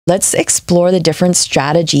Let's explore the different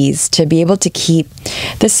strategies to be able to keep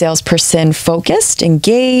the salesperson focused,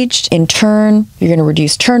 engaged. In turn, you're going to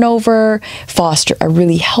reduce turnover, foster a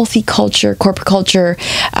really healthy culture, corporate culture.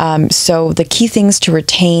 So the key things to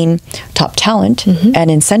retain top talent and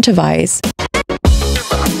incentivize.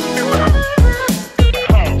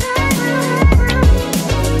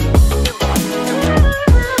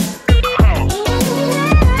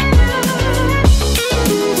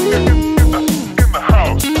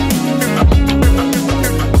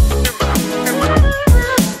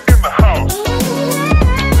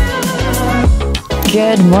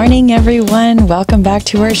 Good morning, everyone. Welcome back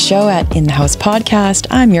to our show at In the House Podcast.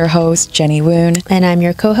 I'm your host, Jenny Woon. And I'm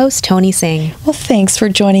your co-host, Toni Singh. Well, thanks for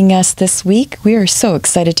joining us this week. We are so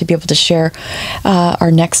excited to be able to share our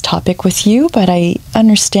next topic with you, but I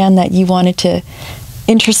understand that you wanted to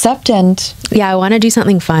intercept and... Yeah, I want to do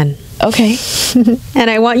something fun. Okay. And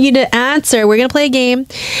I want you to answer. We're going to play a game.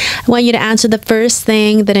 I want you to answer the first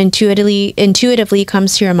thing that intuitively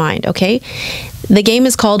comes to your mind, okay? The game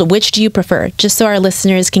is called Which Do You Prefer? Just so our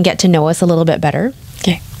listeners can get to know us a little bit better.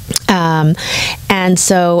 Okay. And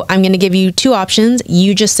so I'm going to give you two options.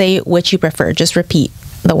 You just say which you prefer. Just repeat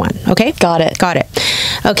the one, okay? Got it. Got it.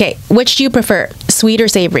 Okay. Which do you prefer? Sweet or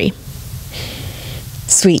savory?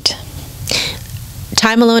 Sweet.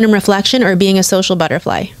 Time alone in reflection or being a social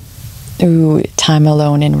butterfly? Ooh, time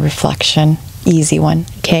alone in reflection. Easy one.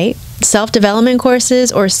 Okay. Self-development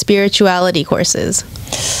courses or spirituality courses?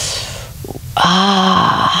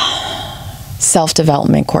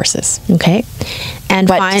 Self-development courses. Okay.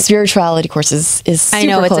 But spirituality courses is super I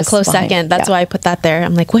know, it's a close behind. second. That's why I put that there.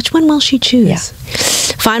 I'm like, which one will she choose? Yeah.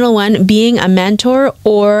 Final one, being a mentor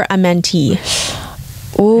or a mentee?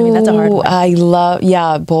 Ooh, I mean, that's a hard one. I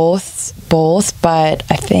love, both, but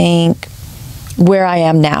I think where I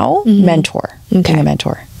am now, mentor. Okay. Being a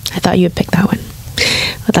mentor. I thought you would pick that one.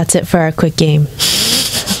 But that's it for our quick game.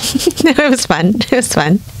 It was fun. It was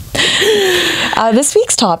fun. This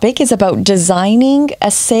week's topic is about designing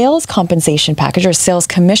a sales compensation package or sales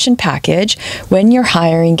commission package when you're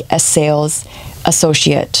hiring a sales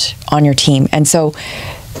associate on your team. And so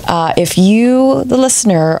if you, the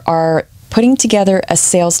listener, are putting together a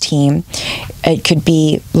sales team, it could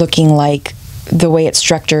be looking like the way it's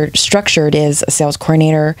structured is a sales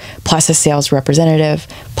coordinator plus a sales representative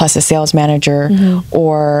plus a sales manager,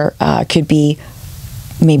 or could be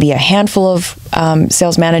maybe a handful of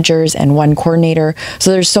sales managers and one coordinator.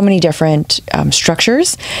 So there's so many different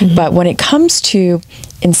structures. But when it comes to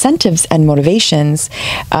incentives and motivations,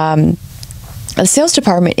 the sales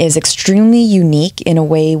department is extremely unique in a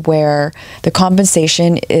way where the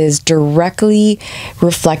compensation is directly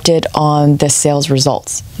reflected on the sales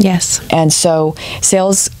results. Yes. And so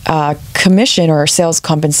sales commission or sales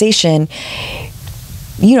compensation,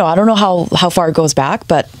 you know, I don't know how far it goes back,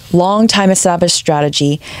 but long time established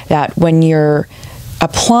strategy that when you're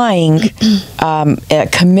applying a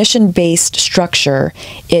commission-based structure,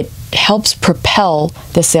 it helps propel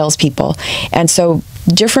the salespeople. And so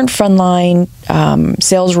different frontline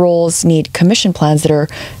sales roles need commission plans that are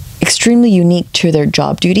extremely unique to their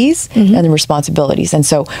job duties and the responsibilities. And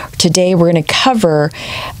so today we're going to cover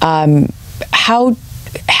how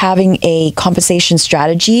having a compensation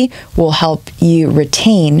strategy will help you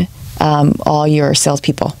retain all your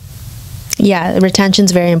salespeople. Yeah,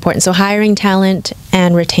 retention's very important. So hiring talent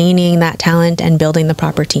and retaining that talent and building the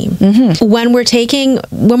proper team. When we're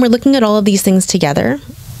looking at all of these things together,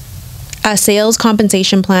 a sales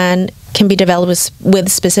compensation plan can be developed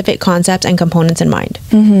with specific concepts and components in mind.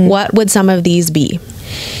 What would some of these be?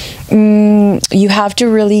 You have to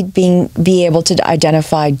really be able to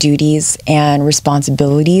identify duties and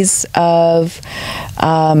responsibilities of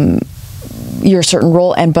your certain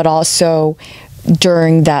role, but also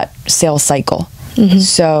during that sales cycle.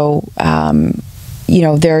 So, you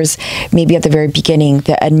know, there's maybe at the very beginning,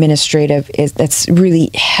 the administrative that's really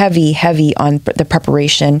heavy on the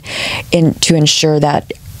preparation to ensure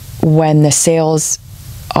that when the sales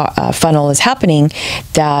funnel is happening,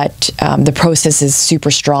 that the process is super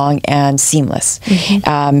strong and seamless.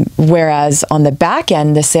 Whereas on the back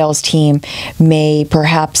end, the sales team may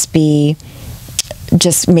perhaps be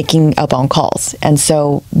just making outbound calls, and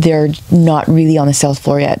so they're not really on the sales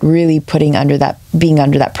floor yet, really being under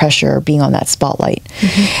that pressure, being on that spotlight.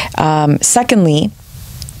 Secondly,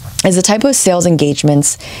 is the type of sales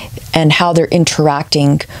engagements and how they're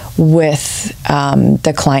interacting with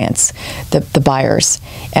the clients, the buyers.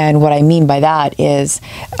 And what I mean by that is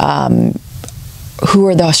who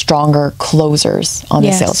are the stronger closers on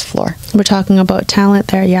the sales floor. We're talking about talent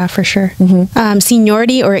there, yeah, for sure.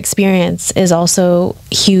 Seniority or experience is also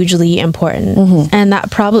hugely important, and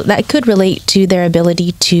that could relate to their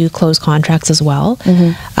ability to close contracts as well.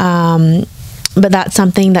 But that's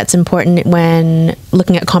something that's important when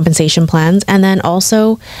looking at compensation plans, and then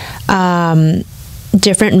also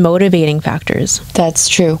different motivating factors. That's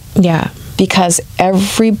true. Yeah, because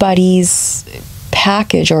everybody's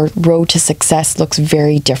package or road to success looks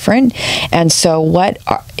very different. And so what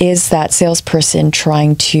is that salesperson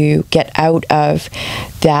trying to get out of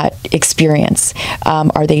that experience?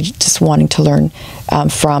 Are they just wanting to learn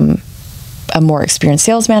from a more experienced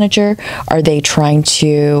sales manager? Are they trying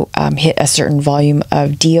to hit a certain volume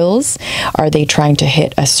of deals? Are they trying to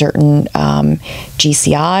hit a certain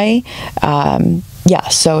GCI? Yeah,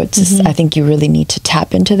 so it's just, I think you really need to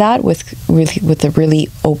tap into that with a really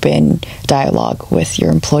open dialogue with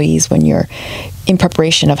your employees when you're in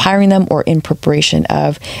preparation of hiring them or in preparation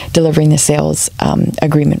of delivering the sales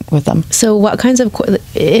agreement with them. So what kinds of,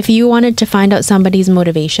 if you wanted to find out somebody's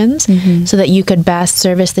motivations so that you could best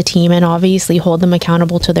service the team and obviously hold them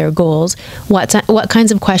accountable to their goals, what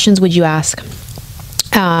kinds of questions would you ask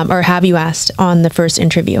or have you asked on the first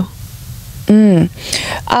interview?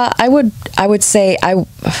 I would say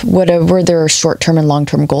where their short-term and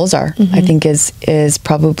long-term goals are, I think is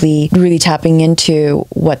probably really tapping into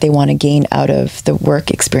what they want to gain out of the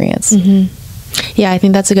work experience. Yeah, I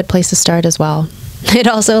think that's a good place to start as well. It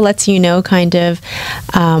also lets you know kind of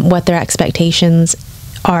what their expectations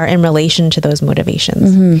are in relation to those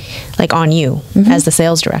motivations, like on you as the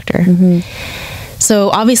sales director. So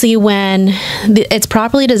obviously when it's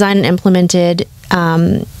properly designed and implemented,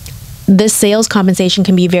 this sales compensation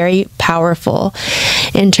can be very powerful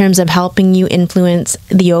in terms of helping you influence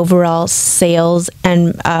the overall sales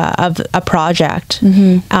and of a project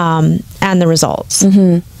and the results.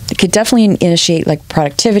 It could definitely initiate like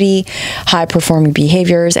productivity, high performing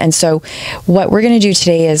behaviors. And so what we're going to do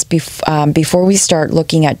today is before we start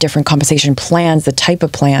looking at different compensation plans, the type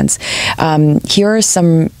of plans, here are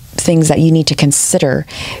some things that you need to consider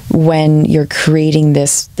when you're creating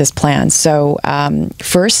this plan. So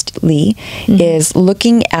firstly is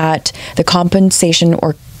looking at the compensation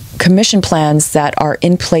or commission plans that are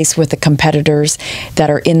in place with the competitors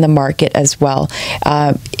that are in the market as well.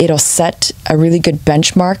 It'll set a really good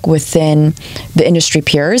benchmark within the industry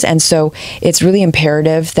peers, and so it's really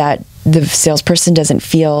imperative that the salesperson doesn't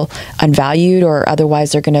feel unvalued, or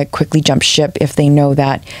otherwise they're going to quickly jump ship if they know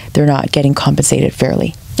that they're not getting compensated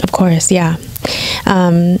fairly. Of course, yeah.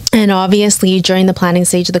 And obviously, during the planning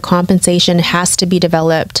stage, the compensation has to be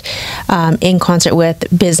developed in concert with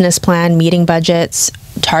business plan, meeting budgets,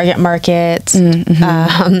 target markets,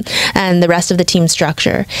 and the rest of the team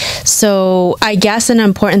structure. So I guess an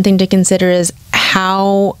important thing to consider is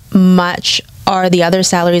how much are the other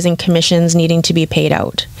salaries and commissions needing to be paid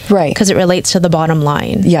out? Right. Because it relates to the bottom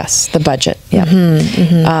line. Yes, the budget.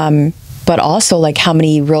 Yeah. But also, like, how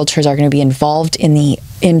many realtors are going to be involved in the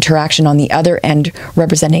interaction on the other end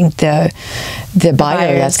representing the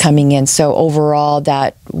buyer that's coming in. So overall,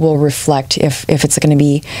 that will reflect if it's going to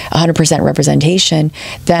be 100% representation,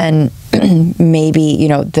 then maybe, you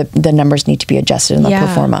know, the numbers need to be adjusted in the pro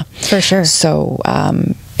forma. For sure. So,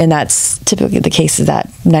 and that's typically the case, is that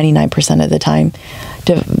 99% of the time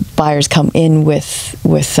the buyers come in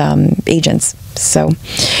with agents. So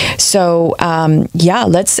yeah,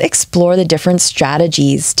 let's explore the different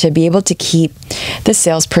strategies to be able to keep the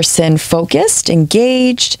salesperson focused,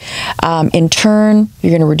 engaged. In turn,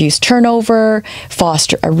 you're going to reduce turnover,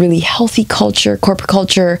 foster a really healthy culture, corporate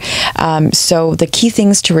culture. So the key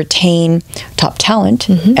things to retain top talent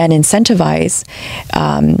and incentivize.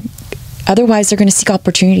 Otherwise, they're going to seek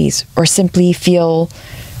opportunities or simply feel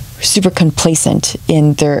super complacent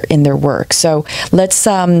in their work. So let's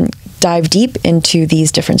dive deep into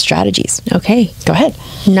these different strategies. Okay. Go ahead.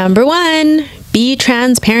 Number 1, be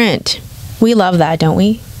transparent. We love that, don't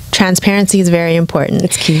we? Transparency is very important.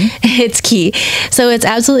 It's key. It's key. So it's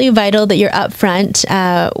absolutely vital that you're upfront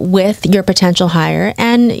with your potential hire.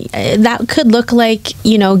 And that could look like,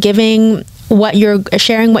 you know,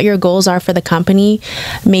 sharing what your goals are for the company,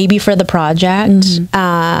 maybe for the project,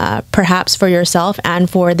 perhaps for yourself and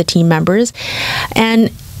for the team members.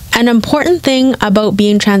 And an important thing about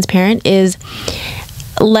being transparent is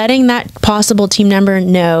letting that possible team member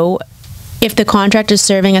know if the contract is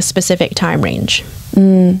serving a specific time range.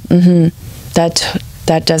 That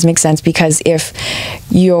That does make sense, because if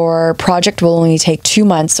your project will only take 2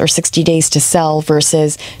 months or 60 days to sell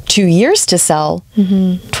versus 2 years to sell,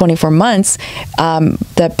 24 months,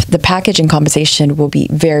 the package and compensation will be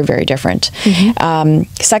very, very different.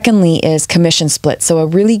 Secondly is commission split. So a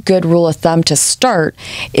really good rule of thumb to start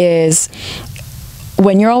is,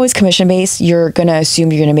 when you're always commission-based, you're going to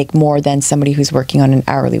assume you're going to make more than somebody who's working on an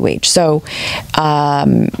hourly wage. So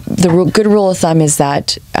good rule of thumb is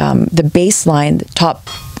that the baseline, the top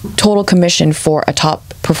total commission for a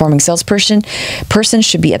top performing salesperson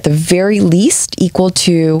should be at the very least equal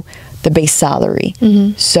to the base salary.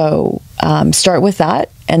 So start with that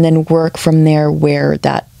and then work from there where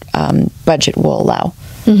that budget will allow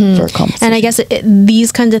for compensation. And I guess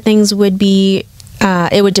these kinds of things would be,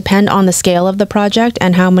 it would depend on the scale of the project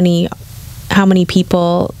and how many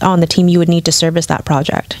people on the team you would need to service that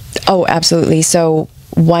project. Oh, absolutely. So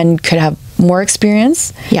one could have more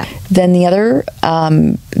experience than the other,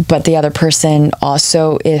 but the other person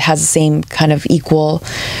also, it has the same kind of equal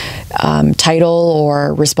title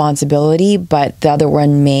or responsibility, but the other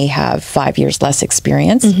one may have 5 years less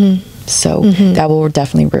experience. So that will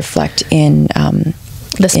definitely reflect in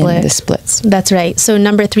the splits. That's right. So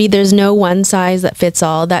number 3, there's no one size that fits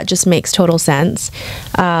all. That just makes total sense.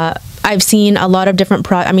 I've seen a lot of different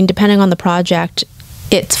depending on the project,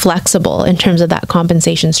 it's flexible in terms of that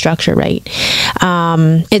compensation structure, right?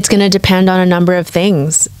 It's going to depend on a number of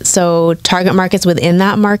things. So target markets within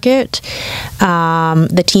that market,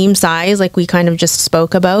 the team size, like we kind of just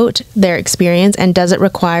spoke about, their experience, and does it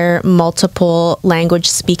require multiple language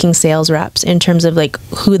speaking sales reps in terms of like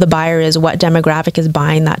who the buyer is, what demographic is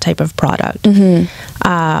buying that type of product.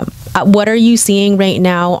 What are you seeing right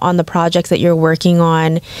now on the projects that you're working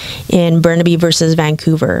on in Burnaby versus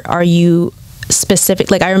Vancouver? Are you specific?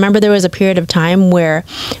 Like, I remember there was a period of time where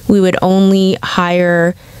we would only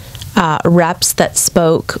hire reps that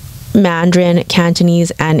spoke Mandarin,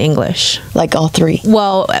 Cantonese, and English. Like all 3?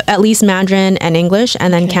 Well, at least Mandarin and English,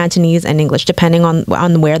 and then Cantonese and English, depending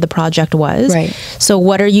on where the project was. Right. So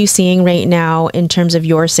what are you seeing right now in terms of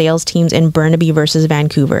your sales teams in Burnaby versus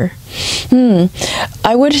Vancouver?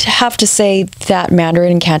 I would have to say that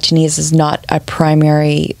Mandarin and Cantonese is not a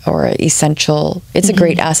primary or essential. It's a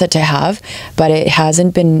great asset to have, but it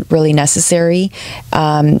hasn't been really necessary.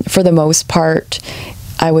 For the most part,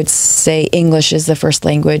 I would say English is the first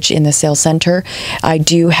language in the sales center. I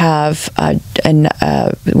do have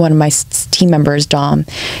one of my team members, Dom.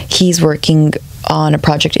 He's working on a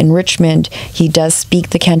project in Richmond. He does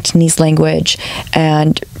speak the Cantonese language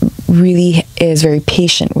and really is very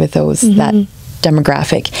patient with that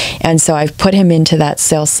demographic. And so I've put him into that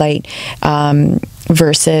sales site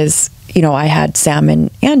versus, I had Sam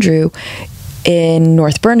and Andrew in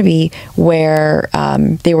North Burnaby, where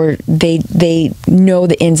they know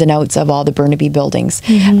the ins and outs of all the Burnaby buildings.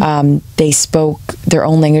 They spoke their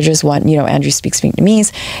own languages. Andrew speaks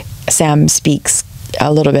Vietnamese, Sam speaks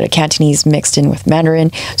a little bit of Cantonese mixed in with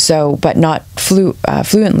Mandarin, but not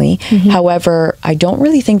fluently. However, I don't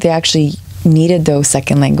really think they actually needed those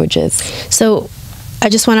second languages. So I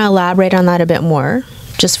just want to elaborate on that a bit more,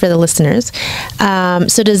 just for the listeners.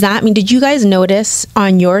 So does that mean, did you guys notice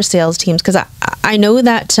on your sales teams, because I know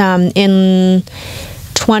that in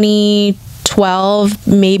 2012,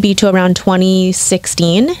 maybe to around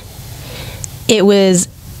 2016, it was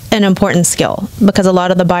an important skill because a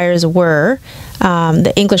lot of the buyers were,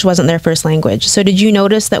 the English wasn't their first language. So did you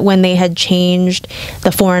notice that when they had changed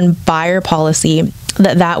the foreign buyer policy,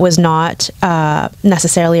 that was not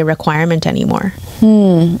necessarily a requirement anymore?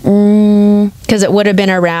 Because it would have been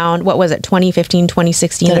around, 2015,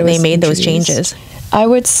 2016 that they made those changes? I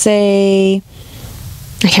would say,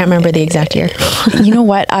 I can't remember the exact year. You know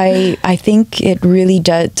what? I think it really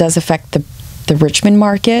does affect the Richmond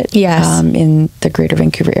market, in the Greater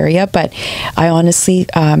Vancouver area. But I honestly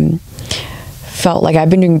felt like I've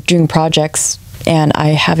been doing projects and I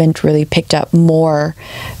haven't really picked up more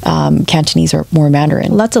Cantonese or more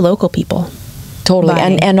Mandarin. Lots of local people. Totally.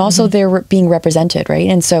 And also they're being represented, right?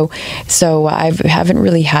 And so I haven't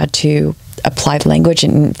really had to apply the language.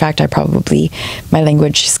 And in fact, my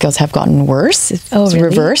language skills have gotten worse. It's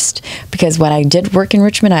reversed, because when I did work in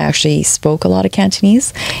Richmond, I actually spoke a lot of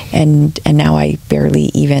Cantonese, and now I barely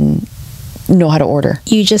even know how to order.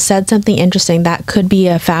 You just said something interesting. That could be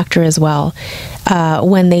a factor as well.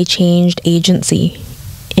 When they changed agency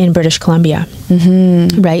in British Columbia,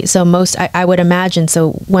 right? So I would imagine,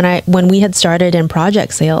 so when we had started in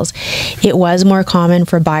project sales, it was more common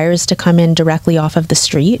for buyers to come in directly off of the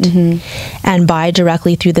street and buy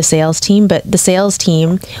directly through the sales team. But the sales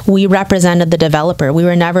team, we represented the developer. We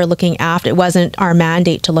were never looking after, it wasn't our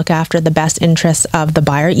mandate to look after the best interests of the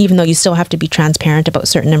buyer, even though you still have to be transparent about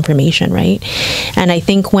certain information, right? And I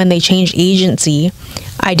think when they changed agency,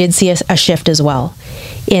 I did see a shift as well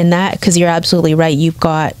in that, because you're absolutely right. You've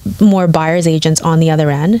got more buyer's agents on the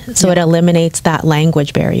other end, so it eliminates that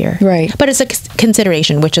language barrier. Right. But it's a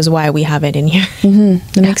consideration, which is why we have it in here.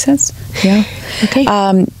 That makes sense. Yeah. Okay.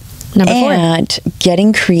 Number 4. And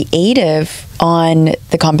getting creative on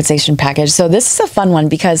the compensation package. So this is a fun one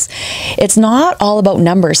because it's not all about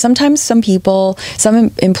numbers. Sometimes some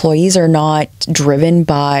employees are not driven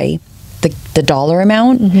by the dollar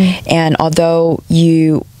amount. And although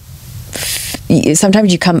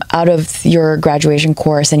sometimes you come out of your graduation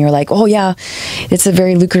course and you're like, oh yeah, it's a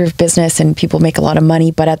very lucrative business and people make a lot of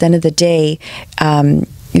money. But at the end of the day,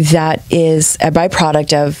 that is a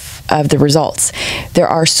byproduct of the results. There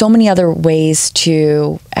are so many other ways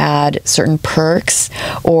to add certain perks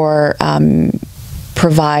or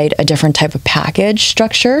provide a different type of package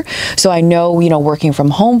structure. So I know, working from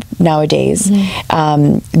home nowadays,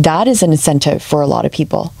 that is an incentive for a lot of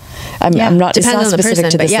people. I'm not, it's not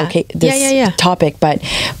specific to this topic, but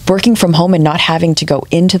working from home and not having to go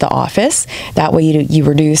into the office, that way you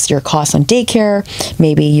reduce your costs on daycare,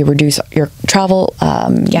 maybe you reduce your travel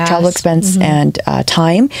expense and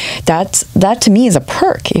time. That to me is a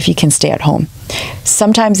perk if you can stay at home.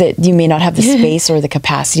 Sometimes you may not have the space or the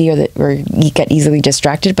capacity or you get easily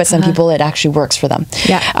distracted, but some people it actually works for them.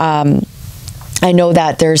 I know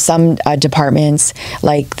that there's some departments,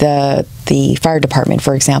 like the fire department,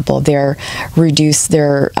 for example, they're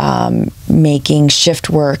making shift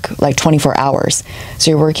work like 24 hours. So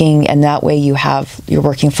you're working, and that way you're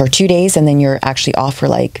working for 2 days, and then you're actually off for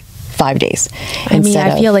like 5 days. I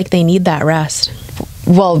feel like they need that rest.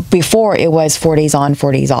 Well, before it was 4 days on,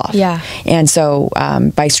 4 days off. Yeah. And so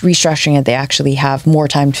by restructuring it, they actually have more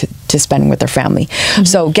time to spend with their family.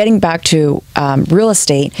 So getting back to real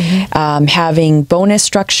estate, having bonus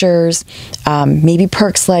structures, maybe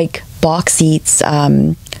perks like box seats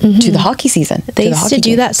to the hockey season. They used to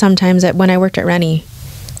do that sometimes when I worked at Rennie.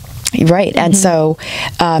 Right. And so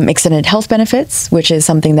extended health benefits, which is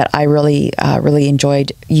something that I really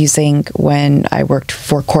enjoyed using when I worked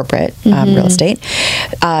for corporate real estate.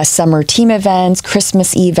 Summer team events,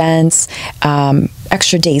 Christmas events,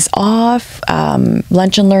 extra days off,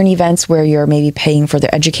 lunch and learn events where you're maybe paying for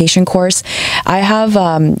the education course. I have,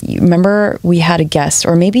 remember we had a guest,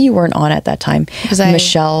 or maybe you weren't on at that time,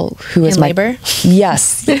 Michelle, who is my labor.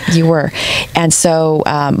 Yes, you were. And so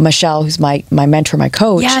Michelle, who's my mentor, my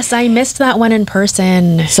coach. Yes, I missed that one in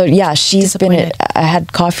person. So yeah, she's been, I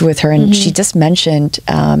had coffee with her and she just mentioned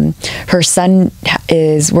her son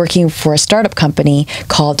is working for a startup company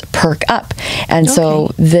called Perk Up. And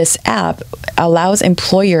so this app allows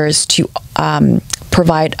employers to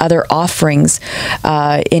provide other offerings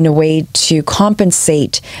in a way to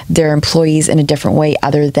compensate their employees in a different way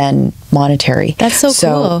other than monetary. That's so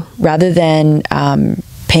cool. Rather than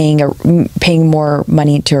paying more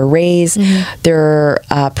money to a raise, they're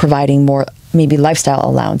providing more maybe lifestyle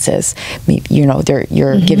allowances. Maybe,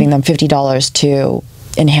 you're giving them $50 to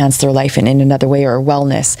enhance their life in another way, or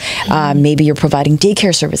wellness. Maybe you're providing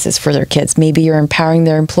daycare services for their kids. Maybe you're empowering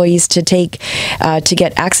their employees to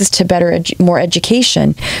get access to more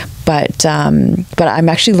education. But I'm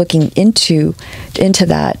actually looking into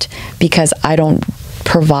that because I don't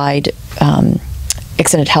provide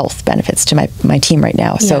extended health benefits to my team right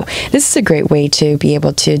now. So this is a great way to be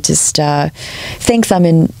able to just thank them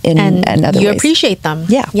in other ways. You appreciate them.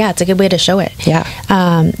 Yeah. Yeah, it's a good way to show it. Yeah.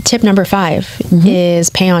 Tip number 5 is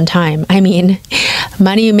pay on time. I mean,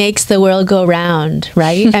 money makes the world go round,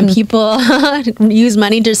 right? And people use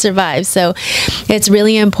money to survive. So it's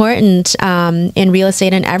really important in real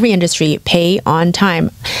estate and every industry, pay on time.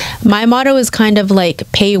 My motto is kind of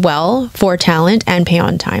like pay well for talent and pay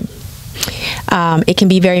on time. It can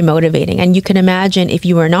be very motivating, and you can imagine if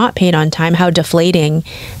you were not paid on time, how deflating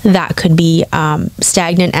that could be.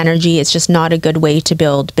 Stagnant energy. It's just not a good way to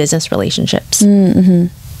build business relationships.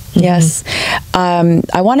 Yes.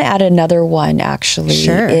 I want to add another one, actually.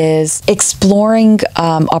 Sure. Is exploring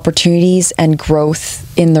opportunities and growth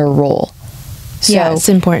in their role. So yeah, it's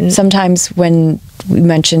important. Sometimes when we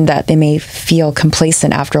mentioned that they may feel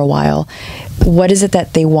complacent after a while, what is it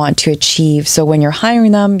that they want to achieve? So when you're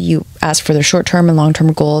hiring them, you ask for their short-term and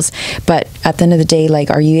long-term goals, but at the end of the day,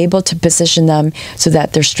 like, are you able to position them so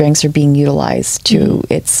that their strengths are being utilized to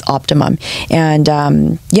its optimum? And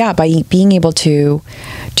by being able to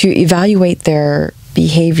evaluate their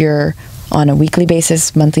behavior on a weekly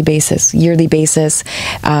basis, monthly basis, yearly basis,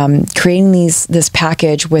 creating this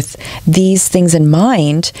package with these things in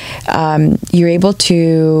mind, you're able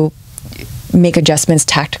to make adjustments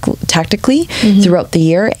tactically throughout the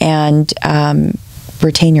year and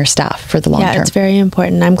retain your staff for the long term. Yeah, it's very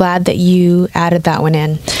important. I'm glad that you added that one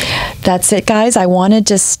in. That's it, guys. I want to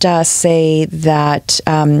just say that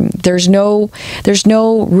there's no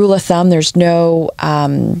rule of thumb. There's no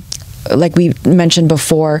like we mentioned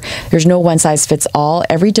before, there's no one size fits all.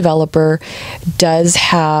 Every developer does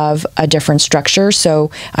have a different structure. So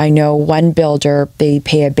I know one builder, they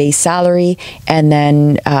pay a base salary, and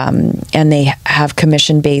then and they have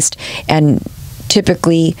commission based. And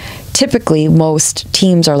typically most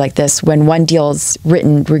teams are like this. When one deal's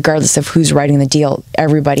written, regardless of who's writing the deal,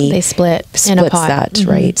 everybody they splits in a pot. That,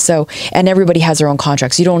 right? So, and everybody has their own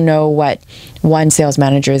contracts. You don't know what one sales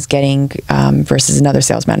manager is getting versus another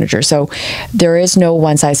sales manager. So there is no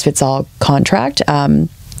one size fits all contract. I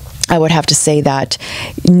would have to say that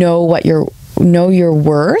know your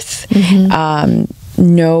worth.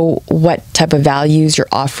 Know what type of values you're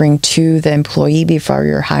offering to the employee before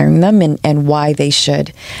you're hiring them, and why they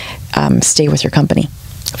should stay with your company.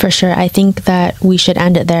 For sure. I think that we should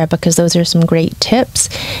end it there, because those are some great tips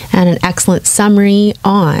and an excellent summary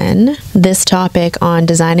on this topic on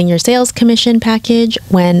designing your sales commission package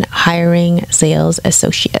when hiring sales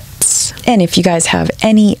associates. And if you guys have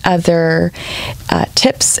any other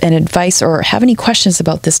tips and advice, or have any questions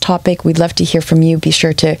about this topic, we'd love to hear from you. Be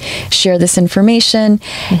sure to share this information.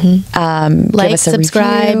 Like,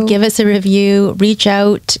 subscribe, give us a review, reach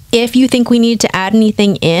out if you think we need to add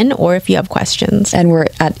anything in, or if you have questions. And we're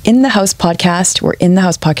at In the House Podcast. We're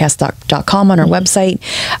inthehousepodcast.com on our website.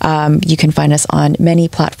 You can find us on many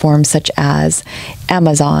platforms such as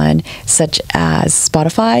Amazon, such as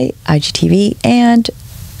Spotify, IGTV, and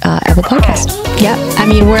Apple Podcast. Yeah, I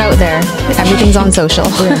mean, we're out there. Everything's on social.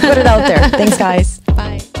 Put it out there. Thanks, guys.